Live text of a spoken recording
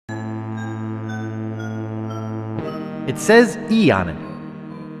It says E on it.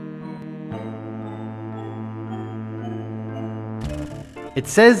 It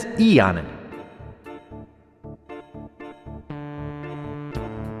says E on it.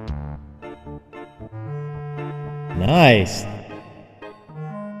 Nice.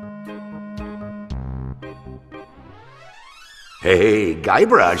 Hey,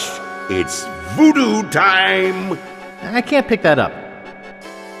 Guybrush, it's voodoo time! I can't pick that up.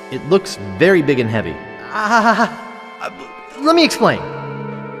 It looks very big and heavy. Let me explain.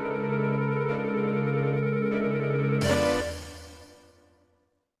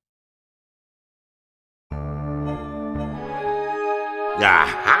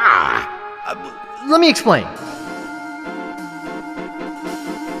 Aha! Let me explain.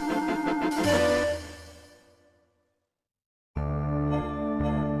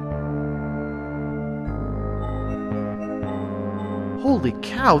 Holy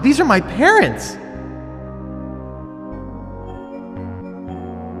cow, these are my parents!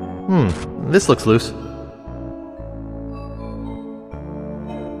 This looks loose.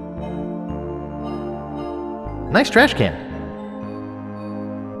 Nice trash can.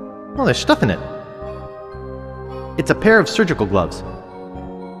 Oh, there's stuff in it. It's a pair of surgical gloves.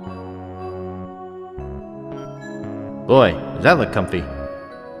 Boy, does that look comfy.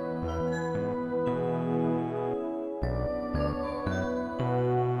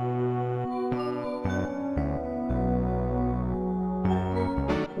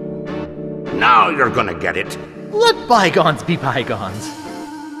 Now you're gonna get it. Let bygones be bygones.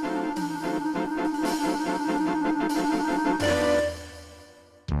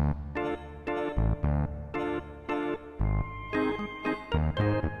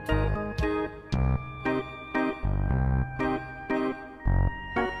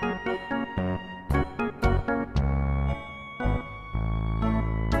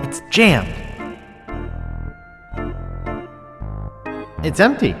 It's jammed. It's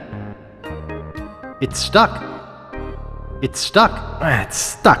empty. It's stuck. It's stuck. It's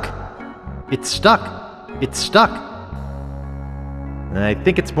stuck. It's stuck. It's stuck. I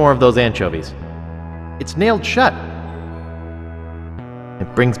think it's more of those anchovies. It's nailed shut.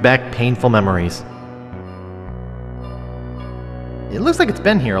 It brings back painful memories. It looks like it's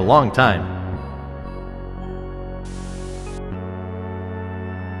been here a long time.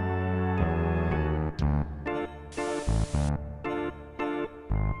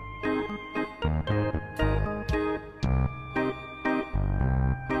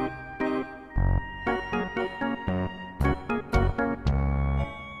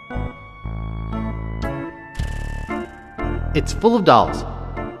 It's full of dolls.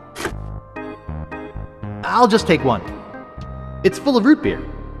 I'll just take one. It's full of root beer.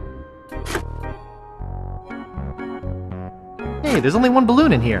 Hey, there's only one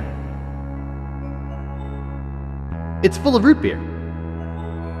balloon in here. It's full of root beer.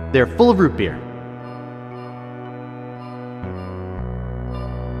 They're full of root beer.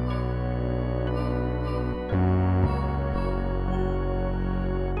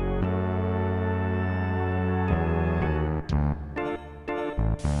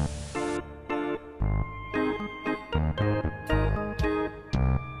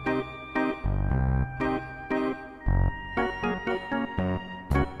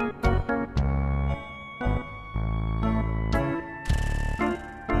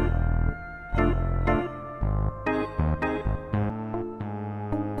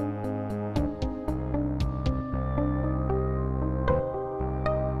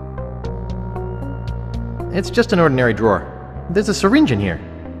 It's just an ordinary drawer. There's a syringe in here.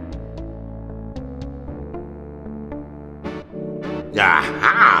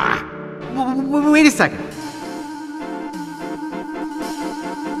 Aha! Wait a second.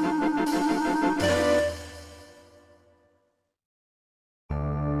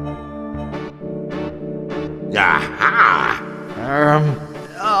 Aha!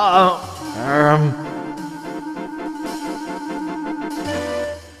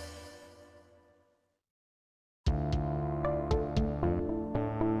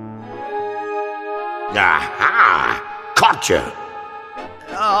 Aha! Caught you!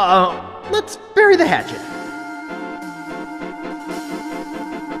 Let's bury the hatchet.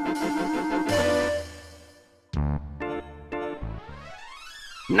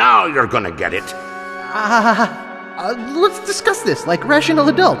 Now you're gonna get it. Let's discuss this like rational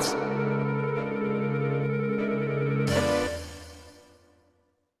adults.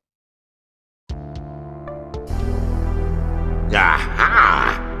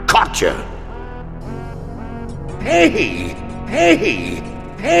 Aha! Caught you! Hey! Hey!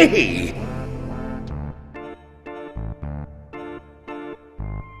 Hey!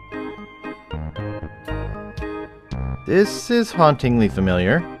 This is hauntingly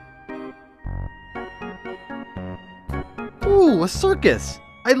familiar. Ooh, a circus!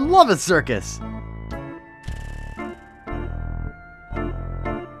 I love a circus!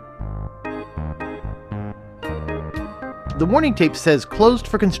 The warning tape says closed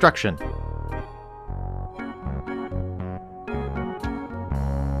for construction.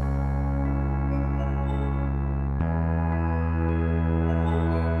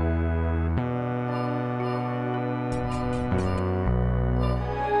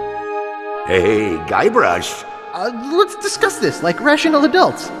 Hey, Guybrush. Let's discuss this like rational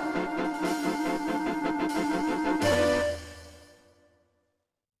adults.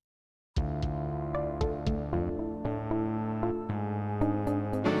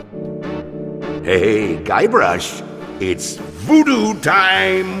 Hey, Guybrush. It's voodoo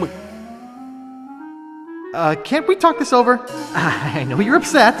time. Can't we talk this over? I know you're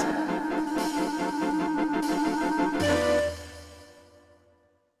upset.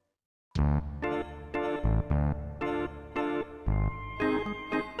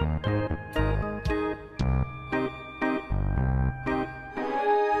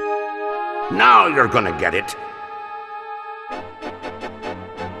 Now you're gonna get it.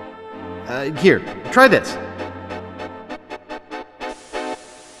 Here, try this.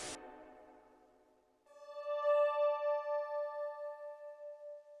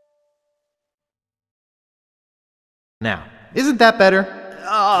 Now, isn't that better?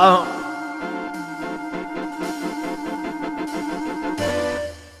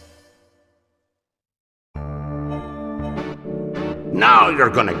 Now you're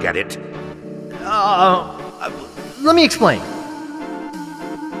gonna get it. Let me explain.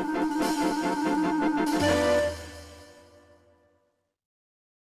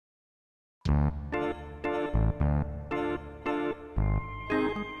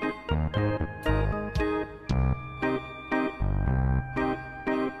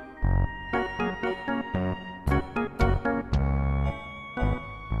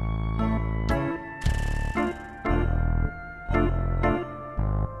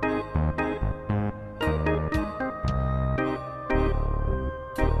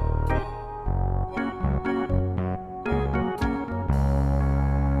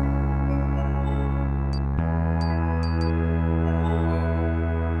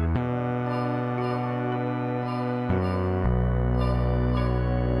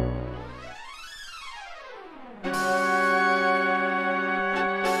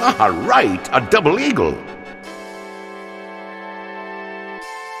 All right, a double eagle.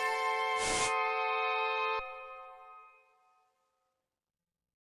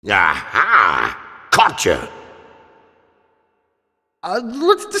 Aha! Gotcha!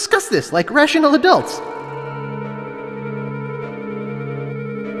 Let's discuss this like rational adults.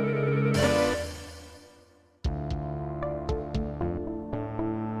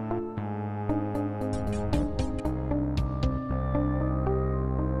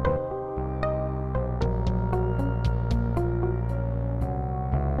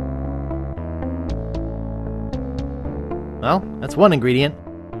 Well, that's one ingredient.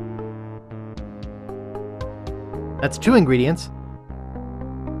 That's two ingredients.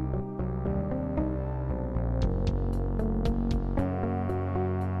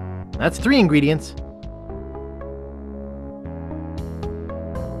 That's three ingredients.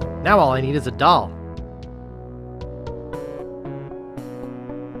 Now all I need is a doll.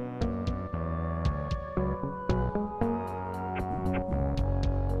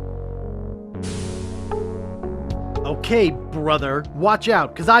 Okay, brother, watch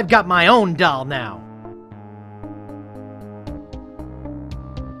out, 'cause I've got my own doll now.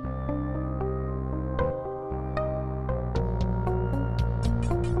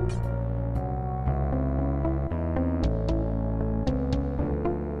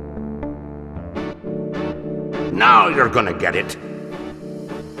 Now you're gonna get it.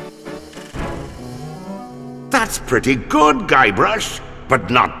 That's pretty good, Guybrush, but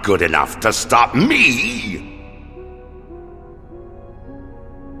not good enough to stop me.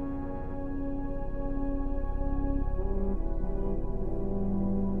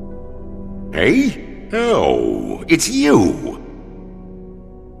 Hey? Oh, it's you.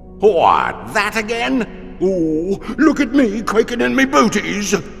 What, that again? Oh, look at me quaking in me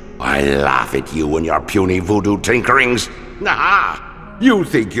booties. I laugh at you and your puny voodoo tinkerings. Aha! You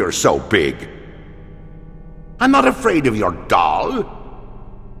think you're so big. I'm not afraid of your doll.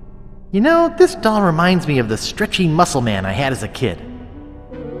 You know, this doll reminds me of the stretchy muscle man I had as a kid.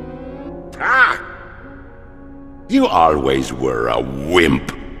 Ah! You always were a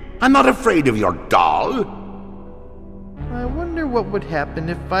wimp. I'm not afraid of your doll. I wonder what would happen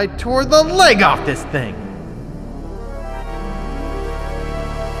if I tore the leg off this thing.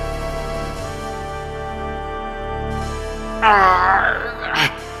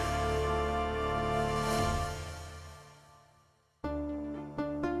 Ah.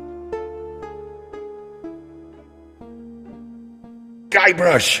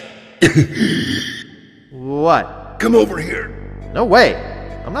 Guybrush! What? Come over here. No way.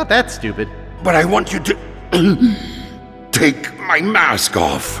 I'm not that stupid. But I want you to take my mask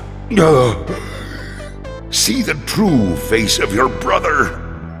off. See the true face of your brother.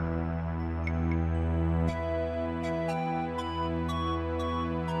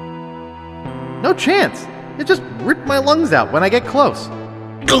 No chance. It just ripped my lungs out when I get close.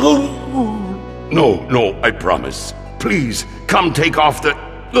 No, I promise. Please, come take off the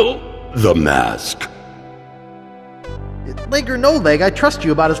mask. Leg or no leg, I trust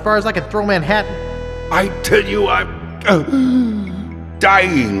you about as far as I can throw Manhattan. I tell you, I'm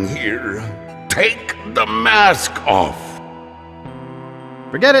dying here. Take the mask off.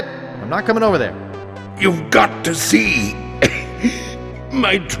 Forget it. I'm not coming over there. You've got to see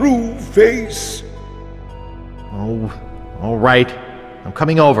my true face. Oh, all right. I'm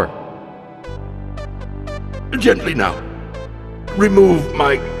coming over. Gently now. Remove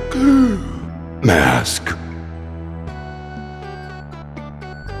my mask.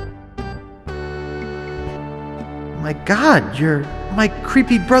 My God, you're my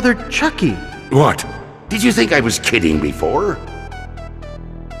creepy brother Chucky. What? Did you think I was kidding before?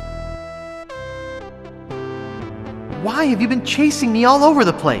 Why have you been chasing me all over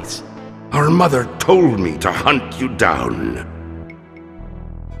the place? Our mother told me to hunt you down.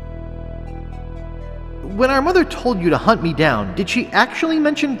 When our mother told you to hunt me down, did she actually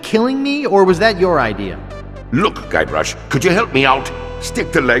mention killing me, or was that your idea? Look, Guybrush, could you help me out?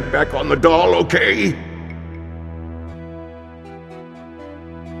 Stick the leg back on the doll, okay?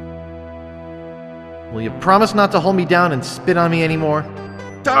 Will you promise not to hold me down and spit on me anymore?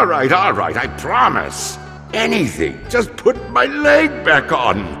 All right, I promise. Anything, just put my leg back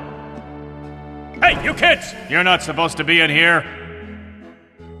on. Hey, you kids! You're not supposed to be in here.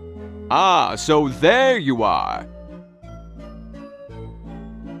 Ah, so there you are.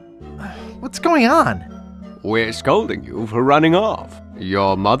 What's going on? We're scolding you for running off.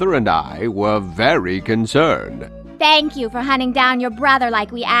 Your mother and I were very concerned. Thank you for hunting down your brother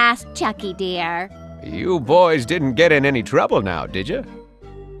like we asked, Chucky dear. You boys didn't get in any trouble now, did you?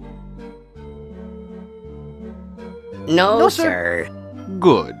 No, sir.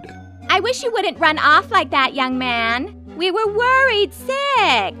 Good. I wish you wouldn't run off like that, young man. We were worried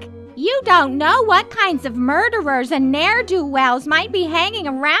sick. You don't know what kinds of murderers and ne'er-do-wells might be hanging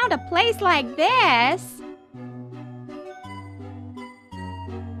around a place like this.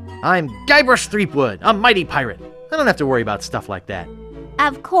 I'm Guybrush Threepwood, a mighty pirate. I don't have to worry about stuff like that.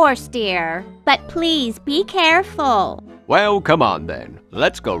 Of course, dear. But please be careful. Well, come on then.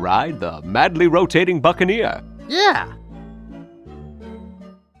 Let's go ride the madly rotating Buccaneer. Yeah.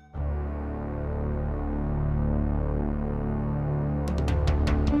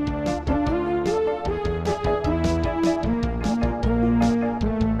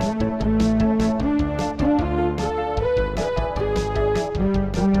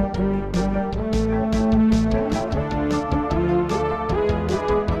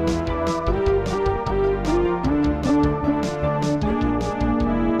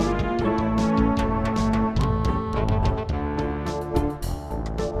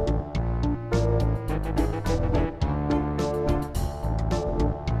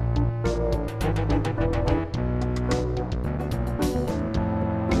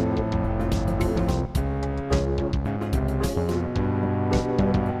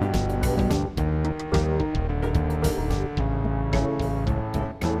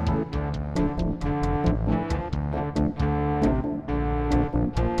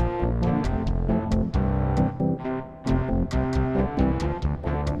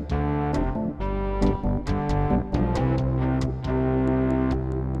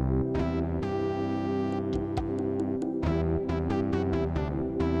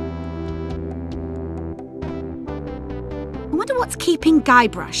 I wonder what's keeping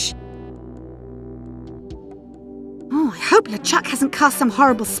Guybrush. Oh, I hope LeChuck hasn't cast some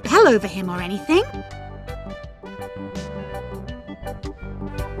horrible spell over him or anything.